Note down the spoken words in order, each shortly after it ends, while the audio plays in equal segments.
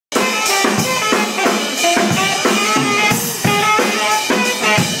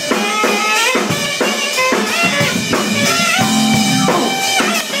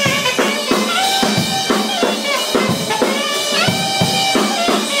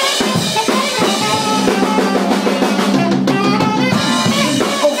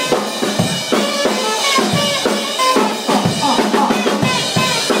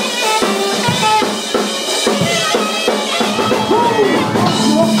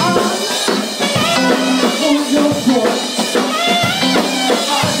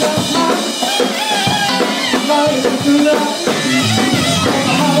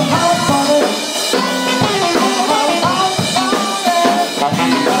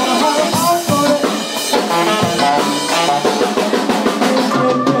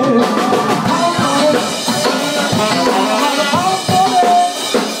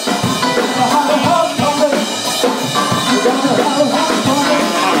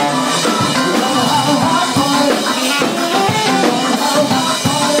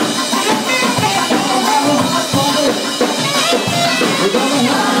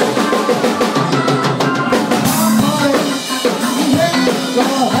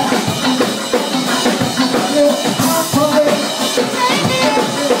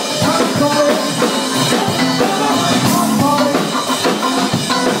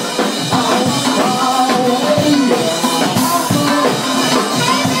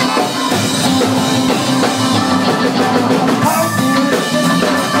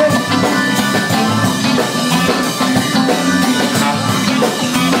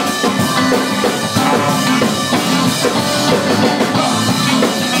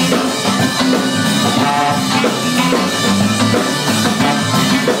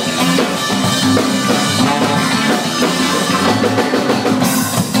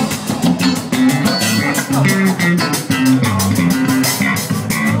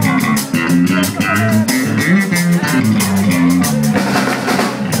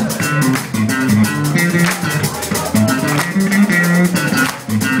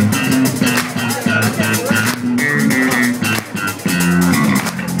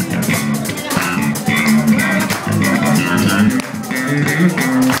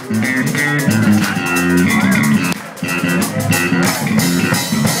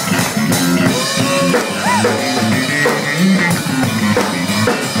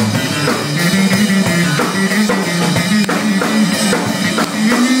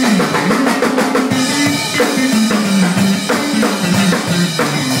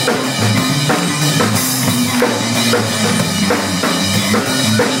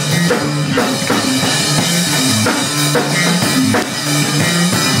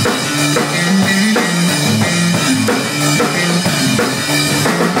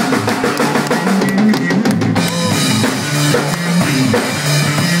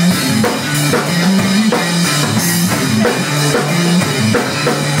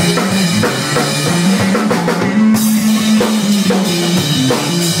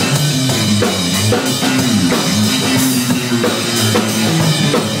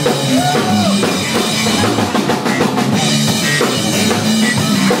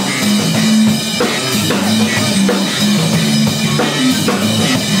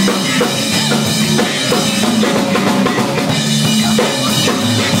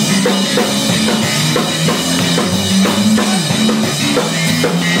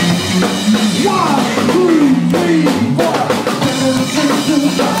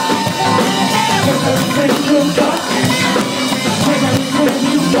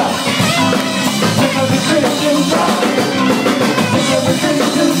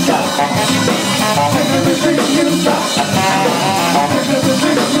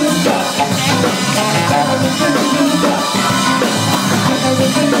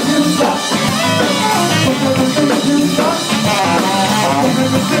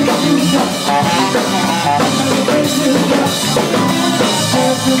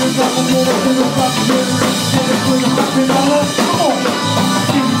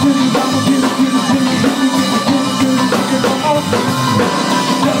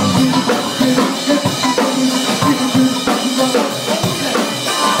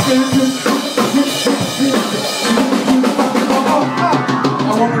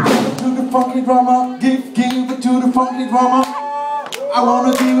I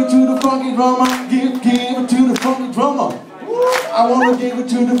wanna give it to the funky drummer, give it to the funky drummer. I wanna give it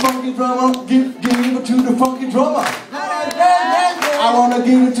to the funky drummer, give it to the funky drummer. I wanna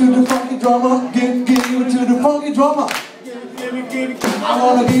give it to the funky drummer, give it to the funky drummer. I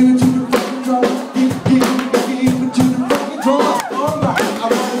wanna give it to the funky drummer, give it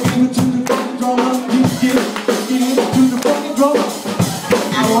to the funky drummer. I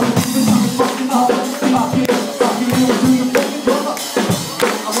wanna give it to the funky drummer, give it to the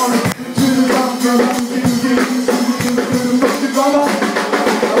funky drummer. I wanna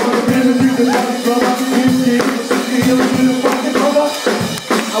give it to the funky drummer, give it to the funky drummer.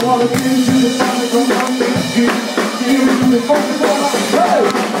 I wanna give it to the funky drummer, give it to the funky drummer. Hey,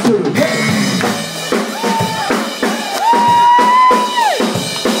 to the hey.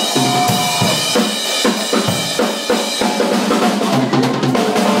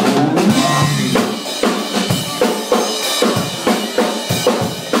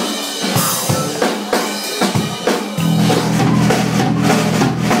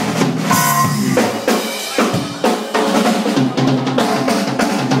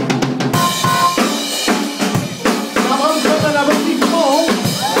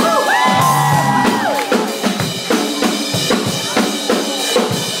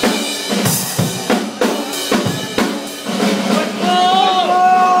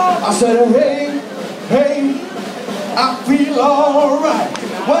 I said, hey, hey, I feel alright.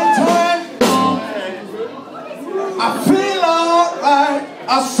 One time, I feel alright.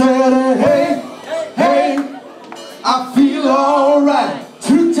 I said, hey, hey, I feel feel alright.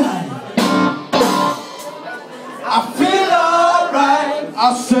 2 times. I feel alright.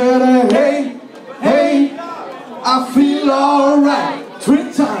 I said, hey, hey, I feel alright.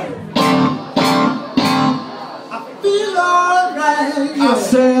 3 times. I feel alright. I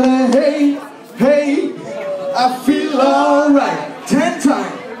said, hey, hey, I feel alright. 10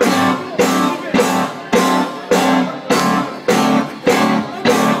 times.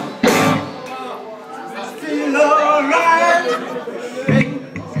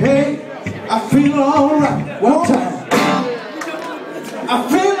 I feel alright. 1 time. I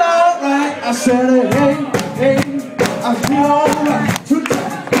feel alright. I said, hey, hey, I feel alright. 2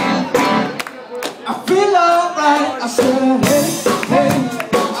 times. I feel alright. I said, hey, hey,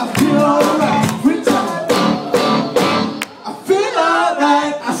 I feel alright. 3 times. I feel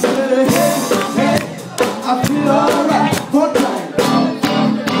alright. I said, hey, hey, I feel alright. 4 times.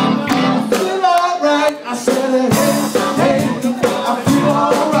 I feel alright. I said, hey, hey, I feel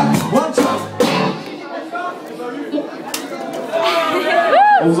alright. 1 time.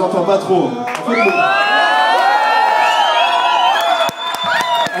 On vous entend pas trop. On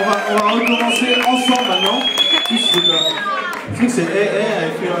va recommencer ensemble maintenant. Tous le truc c'est hey, hey,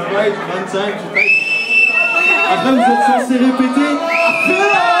 I feel alright, 1 time, 2 times. Après vous êtes censés répéter I feel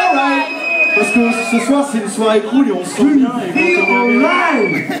alright. Parce que ce soir c'est une soirée cool et on se sent bien.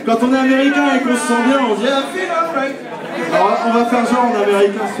 Et quand on est américain et qu'on se sent bien, on dit I feel alright. Alors on va faire genre en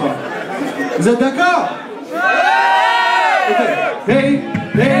américain ce soir. Vous êtes d'accord? Okay. Hey,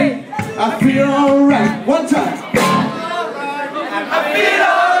 hey, I feel alright. 1 time. I feel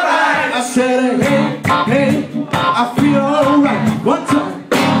alright. I said, hey, hey, I feel alright. 1 time.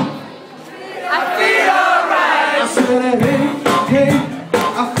 I feel alright. I said, hey, hey,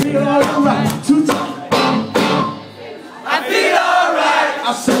 I feel alright. 2 times. I feel alright.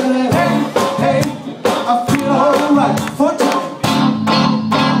 I said, hey, hey, I feel alright. 4 times.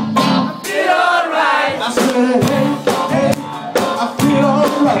 I feel alright. I said, hey, hey, I feel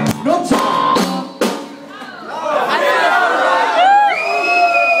alright. No time.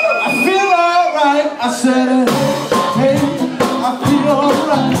 I said, hey, I feel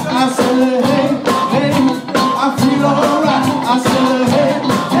alright. I said,